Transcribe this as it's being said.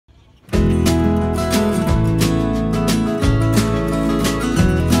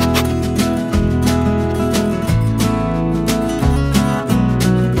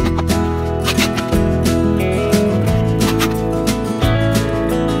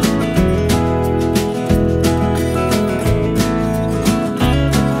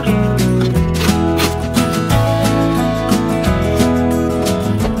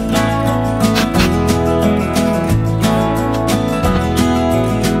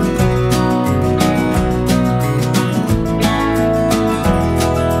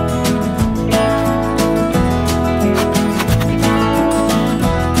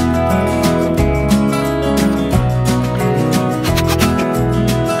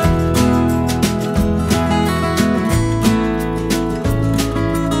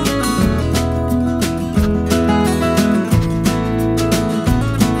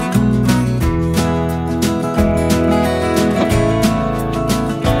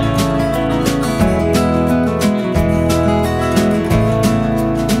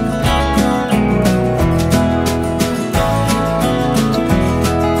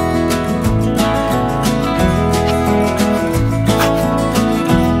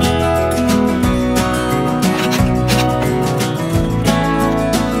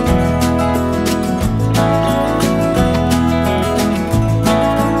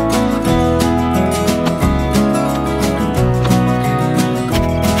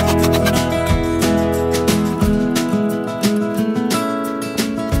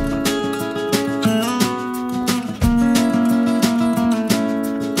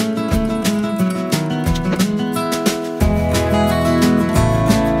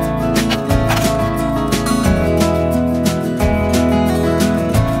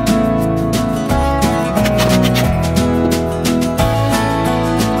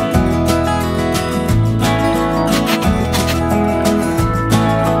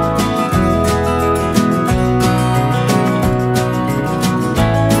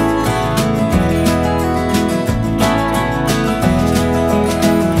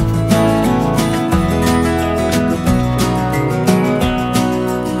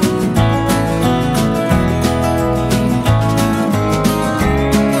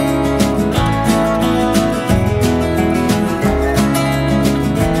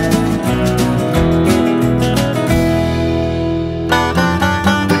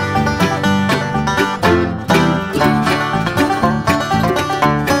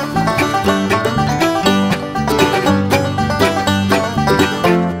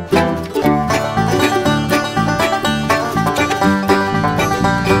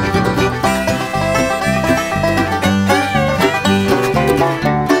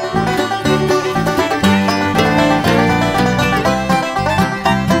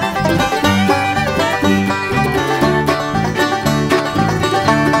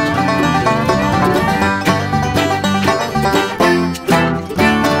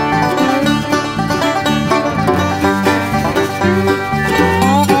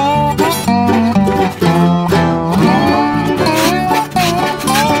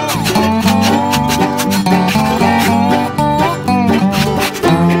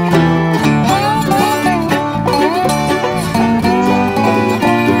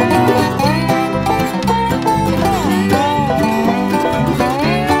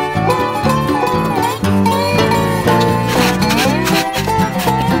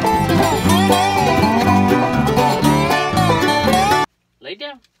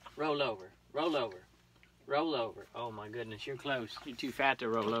close. You're too fat to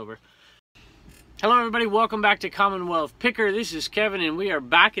roll over. Hello everybody, welcome back to Commonwealth Picker. This is Kevin and we are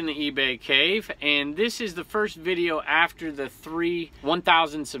back in the eBay cave, and this is the first video after the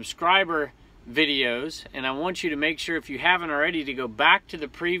 1,000 subscriber videos, and I want you to make sure, if you haven't already, to go back to the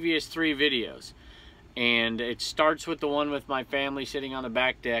previous 3 videos. And it starts with the one with my family sitting on the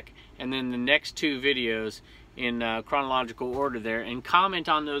back deck, and then the next 2 videos in chronological order there, and comment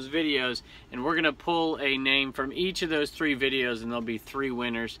on those videos, and we're gonna pull a name from each of those 3 videos, and there'll be 3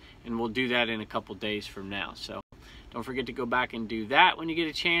 winners, and we'll do that in a couple days from now. So don't forget to go back and do that when you get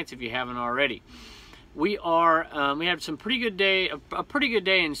a chance if you haven't already. We had some pretty good day, a pretty good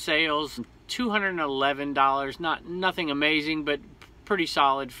day in sales. $211, nothing amazing, but pretty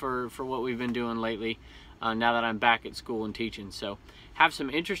solid for what we've been doing lately, now that I'm back at school and teaching. So have some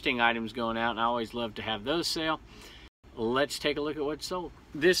interesting items going out, and I always love to have those sale. Let's take a look at what's sold.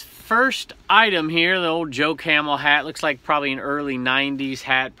 This first item here, the old Joe Camel hat, looks like probably an early 90s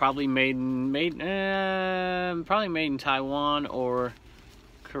hat, probably made in Taiwan or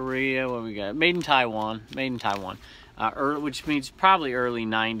Korea. What we got? Made in Taiwan, which means probably early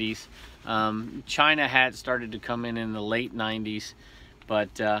 90s. China hat started to come in the late 90s, but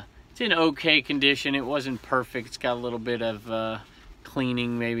it's in okay condition. It wasn't perfect. It's got a little bit of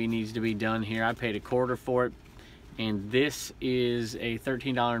cleaning maybe needs to be done here. I paid $1 for it, and this is a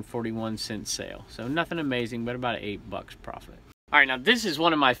 $13.41 sale. So nothing amazing, but about $8 profit. All right, now this is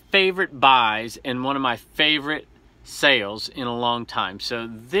one of my favorite buys and one of my favorite sales in a long time. So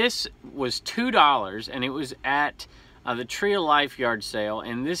this was $2, and it was at the Tree of Life yard sale,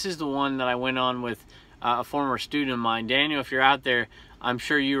 and this is the one that I went on with a former student of mine. Daniel, if you're out there, I'm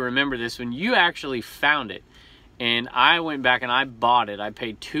sure you remember this when you actually found it. And I went back and I bought it. I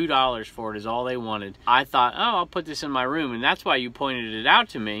paid $2 for it, is all they wanted. I thought, oh, I'll put this in my room, and that's why you pointed it out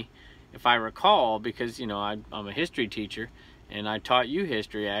to me, if I recall, because, you know, I'm a history teacher, and I taught you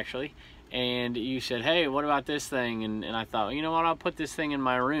history, actually. And you said, hey, what about this thing? And I thought, well, you know what, I'll put this thing in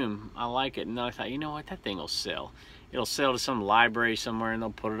my room. I like it. And I thought, you know what, that thing will sell. It'll sell to some library somewhere, and they'll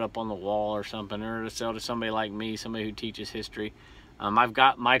put it up on the wall or something, or it'll sell to somebody like me, somebody who teaches history. I've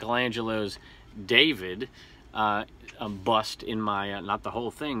got Michelangelo's David bust in my, not the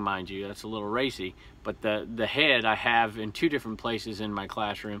whole thing, mind you, that's a little racy, but the head I have in 2 different places in my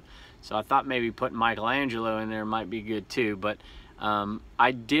classroom. So I thought maybe putting Michelangelo in there might be good too, but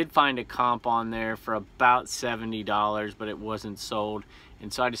I did find a comp on there for about $70, but it wasn't sold.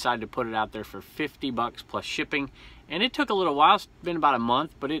 And so I decided to put it out there for $50 plus shipping. And it took a little while, it's been about a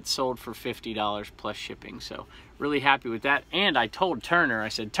month, but it sold for $50 plus shipping. So really happy with that. And I told Turner, I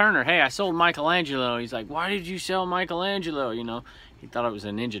said, Turner, hey, I sold Michelangelo. He's like, why did you sell Michelangelo? You know, he thought it was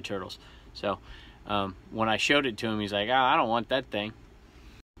the Ninja Turtles. So when I showed it to him, he's like, oh, I don't want that thing.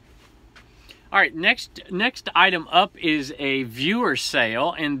 All right, next item up is a viewer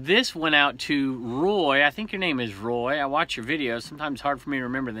sale, and this went out to Roy. I think your name is Roy. I watch your videos. Sometimes it's hard for me to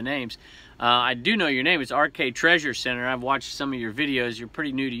remember the names. I do know your name. It's Arcade Treasure Center. I've watched some of your videos. You're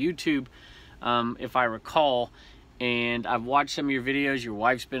pretty new to YouTube, if I recall, and I've watched some of your videos. Your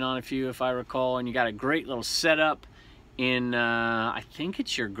wife's been on a few, if I recall, and you got a great little setup in, I think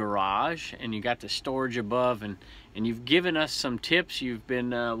it's your garage, and you got the storage above, and you've given us some tips. You've been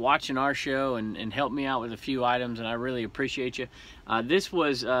watching our show and helped me out with a few items, and I really appreciate you. This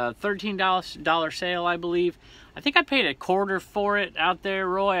was a $13 sale, I believe. I think I paid $1 for it out there,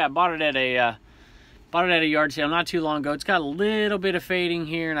 Roy. I bought it at a yard sale not too long ago. It's got a little bit of fading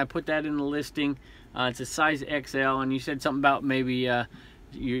here, and I put that in the listing. It's a size XL, and you said something about maybe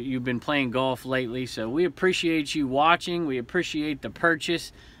you've been playing golf lately, so we appreciate you watching. We appreciate the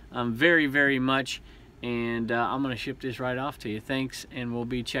purchase very, very much. And I'm going to ship this right off to you. Thanks, and we'll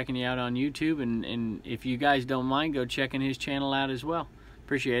be checking you out on YouTube. And if you guys don't mind, go checking his channel out as well.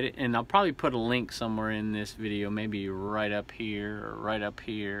 Appreciate it. And I'll probably put a link somewhere in this video, maybe right up here or right up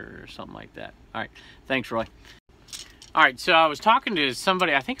here or something like that. All right. Thanks, Roy. All right, so I was talking to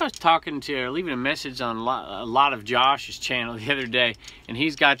somebody, I think I was talking to, leaving a message on a lot of Josh's channel the other day, and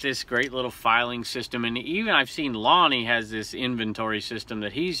he's got this great little filing system, and even I've seen Lonnie has this inventory system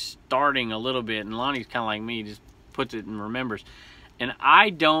that he's starting a little bit, and Lonnie's kind of like me, just puts it and remembers. And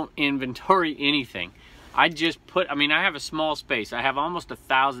I don't inventory anything. I just put, I mean, I have a small space. I have almost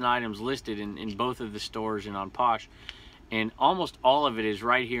 1,000 items listed in both of the stores and on Posh. And almost all of it is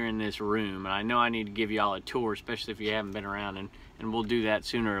right here in this room. And I know I need to give you all a tour, especially if you haven't been around. And we'll do that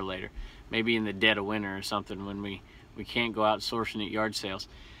sooner or later. Maybe in the dead of winter or something when we can't go out sourcing at yard sales.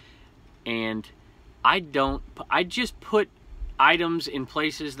 And I just put items in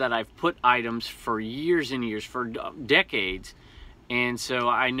places that I've put items for years and years, for decades. And so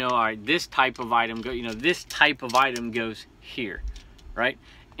I know, all right, this type of item this type of item goes here, right?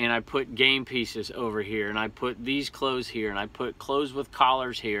 And I put game pieces over here, and I put these clothes here, and I put clothes with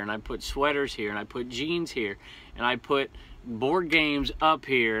collars here, and I put sweaters here, and I put jeans here, and I put board games up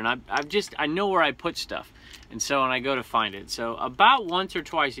here, and I know where I put stuff. And so when I go to find it, so about once or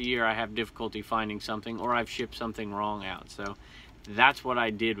twice a year I have difficulty finding something, or I've shipped something wrong out. So that's what I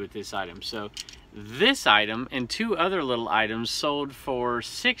did with this item. So this item and two other little items sold for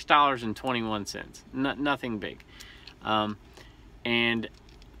 $6.21. Nothing big. And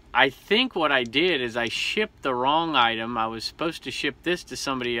I think what I did is I shipped the wrong item. I was supposed to ship this to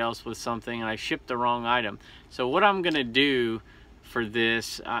somebody else with something, and I shipped the wrong item. So what I'm gonna do for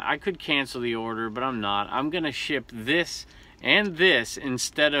this, I could cancel the order, but I'm not. I'm gonna ship this and this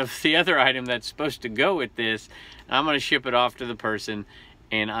instead of the other item that's supposed to go with this. I'm gonna ship it off to the person,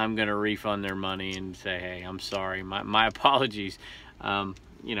 and I'm gonna refund their money and say, hey, I'm sorry, my apologies.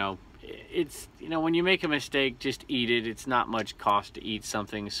 You know, it's, you know, when you make a mistake, just eat it. It's not much cost to eat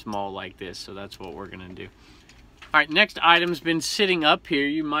something small like this, so that's what we're gonna do. All right, next item's been sitting up here.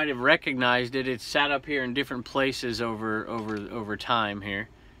 You might have recognized it. It's sat up here in different places over time here.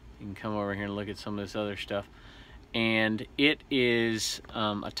 You can come over here and look at some of this other stuff. And it is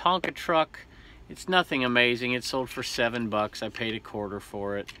a Tonka truck. It's nothing amazing. It sold for $7. I paid a quarter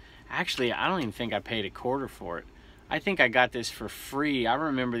for it. Actually, I don't even think I paid a quarter for it. I think I got this for free. I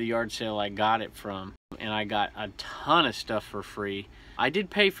remember the yard sale I got it from, and I got a ton of stuff for free. I did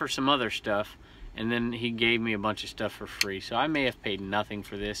pay for some other stuff, and then he gave me a bunch of stuff for free. So I may have paid nothing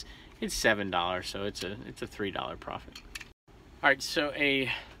for this. It's $7, so it's a $3 profit. All right, so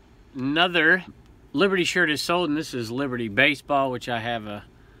another Liberty shirt is sold, and this is Liberty Baseball, which I have a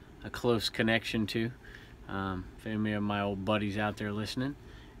close connection to. If any of my old buddies out there listening.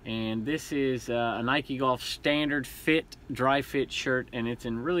 And this is a Nike Golf standard fit, dry fit shirt, and it's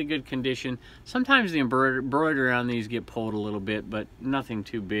in really good condition. Sometimes the embroidery on these get pulled a little bit, but nothing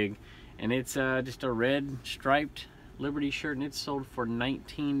too big. And it's just a red striped Liberty shirt, and it's sold for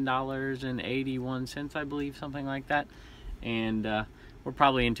 $19.81, I believe, something like that. And we're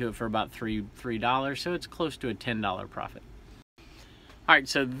probably into it for about $3, so it's close to a $10 profit. All right,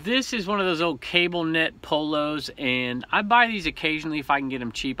 so this is one of those old cable net polos, and I buy these occasionally if I can get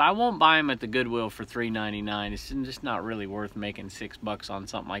them cheap. I won't buy them at the Goodwill for $3.99. It's just not really worth making $6 on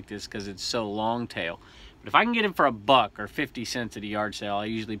something like this because it's so long tail. But if I can get them for $1 or 50 cents at a yard sale, I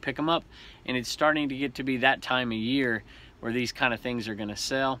usually pick them up, and it's starting to get to be that time of year where these kind of things are going to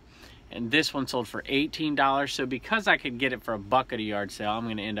sell. And this one sold for $18, so because I could get it for $1 at a yard sale, I'm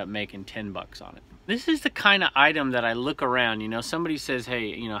going to end up making $10 on it. This is the kind of item that I look around, you know, somebody says, hey,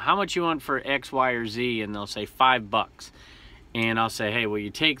 you know, how much you want for X, Y, or Z? And they'll say $5. And I'll say, hey, will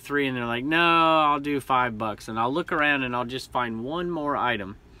you take 3? And they're like, no, I'll do $5. And I'll look around and I'll just find one more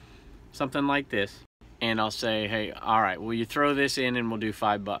item, something like this. And I'll say, hey, all right, will you throw this in and we'll do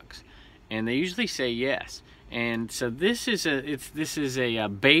 $5? And they usually say yes. And so this is a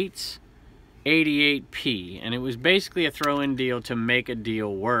Bates 88P, and it was basically a throw-in deal to make a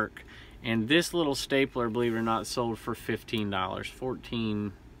deal work. And this little stapler, believe it or not, sold for $15,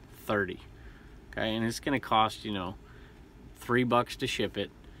 $14.30. Okay, and it's going to cost, you know, $3 to ship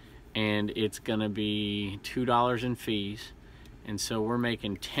it, and it's going to be $2 in fees. And so we're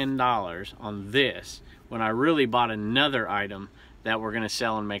making $10 on this when I really bought another item that we're going to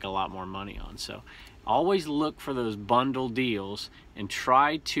sell and make a lot more money on. So always look for those bundle deals and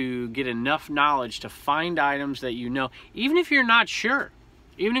try to get enough knowledge to find items that you know, even if you're not sure.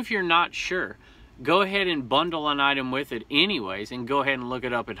 Even if you're not sure, go ahead and bundle an item with it anyways, and go ahead and look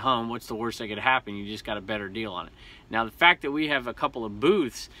it up at home. What's the worst that could happen? You just got a better deal on it. Now, the fact that we have a couple of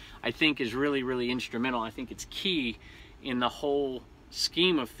booths, I think, is really, really instrumental. I think it's key in the whole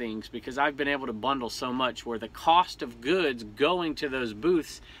scheme of things, because I've been able to bundle so much where the cost of goods going to those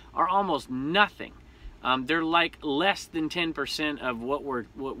booths are almost nothing. They're like less than 10% of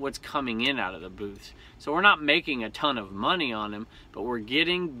what's coming in out of the booths. So we're not making a ton of money on them, but we're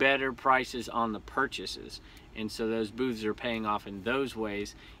getting better prices on the purchases. And so those booths are paying off in those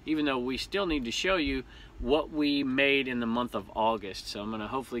ways, even though we still need to show you what we made in the month of August. So I'm going to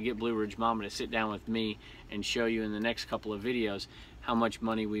hopefully get Blue Ridge Mama to sit down with me and show you in the next couple of videos how much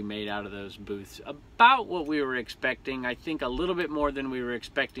money we made out of those booths. About what we were expecting. I think a little bit more than we were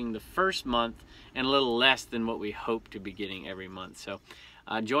expecting the first month, and a little less than what we hope to be getting every month. So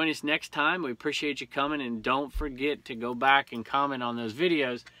join us next time. We appreciate you coming, and don't forget to go back and comment on those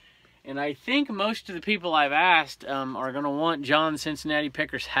videos. And I think most of the people I've asked are going to want John Cincinnati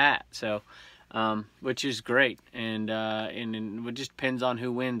Picker's hat, so which is great. And it just depends on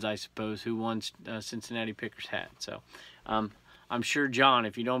who wins, I suppose, who wants Cincinnati Picker's hat. So I'm sure John,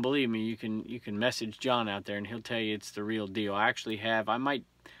 if you don't believe me, you can message John out there and he'll tell you it's the real deal. I actually have, I might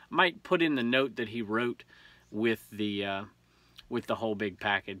put in the note that he wrote with the whole big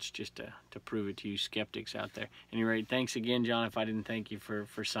package, just to prove it to you skeptics out there. At any rate, thanks again, John. If I didn't thank you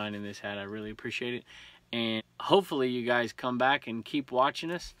for signing this hat, I really appreciate it. And hopefully you guys come back and keep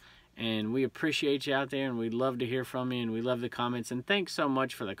watching us. And we appreciate you out there, and we'd love to hear from you, and we love the comments. And thanks so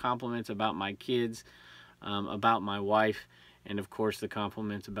much for the compliments about my kids, about my wife, and of course the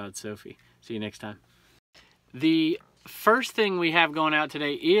compliments about Sophie. See you next time. The first thing we have going out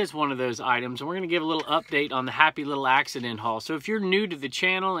today is one of those items, and we're going to give a little update on the Happy Little Accident haul. So if you're new to the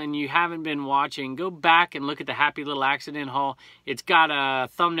channel and you haven't been watching, go back and look at the Happy Little Accident haul. It's got a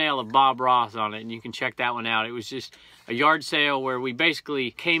thumbnail of Bob Ross on it, and you can check that one out. It was just a yard sale where we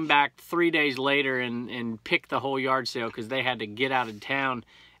basically came back 3 days later and picked the whole yard sale because they had to get out of town,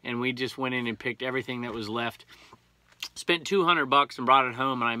 and we just went in and picked everything that was left. Spent $200 and brought it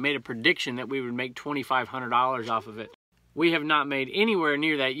home, and I made a prediction that we would make $2,500 off of it. We have not made anywhere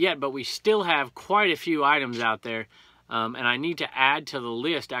near that yet, but we still have quite a few items out there, and I need to add to the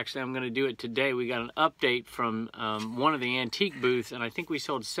list. Actually, I'm going to do it today. We got an update from one of the antique booths, and I think we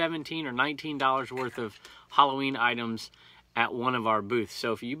sold $17 or $19 worth of Halloween items at one of our booths.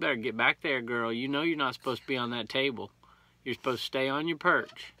 Sophie, you better get back there, girl. You know you're not supposed to be on that table. You're supposed to stay on your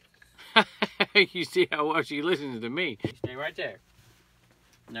perch. You see how well she listens to me. Stay right there.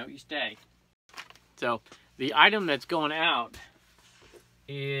 No, you stay. So the item that's going out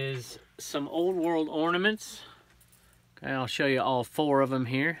is some old world ornaments. Okay, I'll show you all 4 of them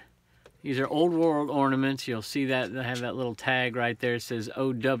here. These are old world ornaments. You'll see that they have that little tag right there. It says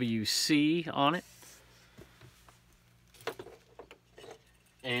OWC on it.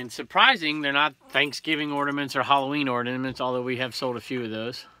 And surprising, they're not Thanksgiving ornaments or Halloween ornaments, although we have sold a few of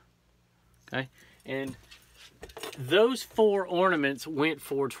those. Okay, and those 4 ornaments went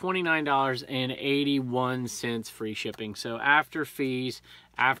for $29.81 free shipping. So after fees,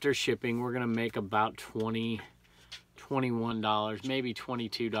 after shipping, we're gonna make about $21, maybe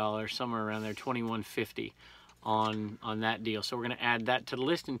 $22, somewhere around there, $21.50 on that deal. So we're gonna add that to the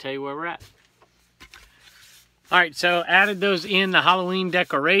list and tell you where we're at. All right, so added those in, the Halloween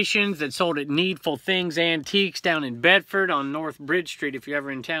decorations that sold at Needful Things Antiques down in Bedford on North Bridge Street. If you're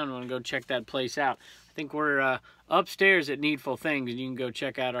ever in town and want to go check that place out. I think we're upstairs at Needful Things, and you can go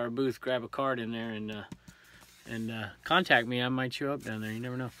check out our booth, grab a card in there, and contact me. I might show up down there. You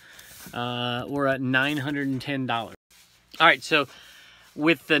never know. We're at $910. All right, so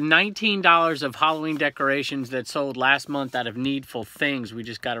with the $19 of Halloween decorations that sold last month out of Needful Things, we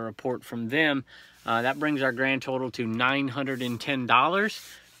just got a report from them. That brings our grand total to $910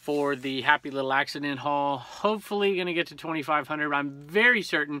 for the Happy Little Accident haul. Hopefully going to get to $2,500. I'm very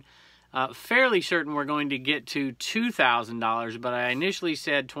certain, fairly certain we're going to get to $2,000, but I initially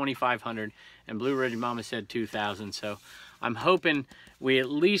said $2,500 and Blue Ridge Mama said $2,000. So I'm hoping we at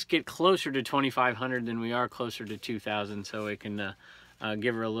least get closer to $2,500 than we are closer to $2,000, so we can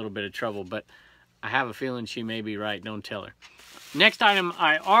give her a little bit of trouble. But I have a feeling she may be right. Don't tell her. Next item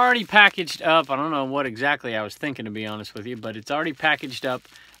I already packaged up. I don't know what exactly I was thinking, to be honest with you, but it's already packaged up,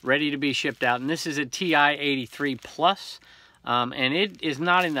 ready to be shipped out. And this is a TI-83 Plus. And it is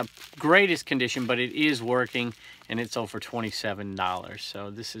not in the greatest condition, but it is working, and it sold for $27. So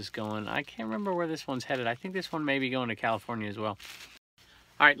this is going, I can't remember where this one's headed. I think this one may be going to California as well.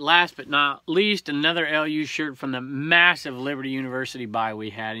 All right, last but not least, another LU shirt from the massive Liberty University buy we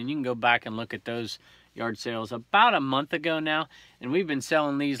had. And you can go back and look at those yard sales about a month ago now, and we've been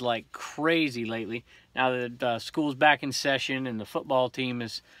selling these like crazy lately. Now that school's back in session and the football team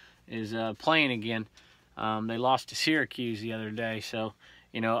is playing again. They lost to Syracuse the other day, so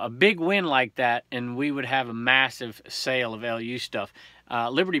you know, a big win like that and we would have a massive sale of LU stuff.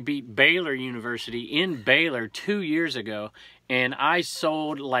 Liberty beat Baylor University in Baylor 2 years ago, and I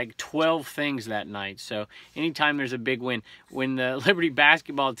sold like 12 things that night. So anytime there's a big win. When the Liberty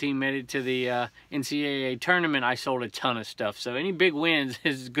basketball team made it to the NCAA tournament, I sold a ton of stuff. So any big wins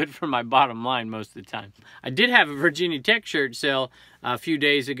is good for my bottom line most of the time. I did have a Virginia Tech shirt sell a few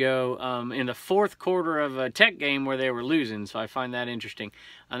days ago in the fourth quarter of a Tech game where they were losing, so I find that interesting.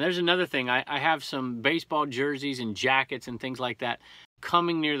 There's another thing. I have some baseball jerseys and jackets and things like that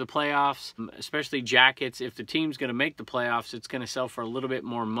coming near the playoffs, especially jackets. If the team's going to make the playoffs, it's going to sell for a little bit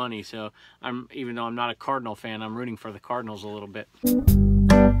more money. So even though I'm not a Cardinal fan, I'm rooting for the Cardinals a little bit.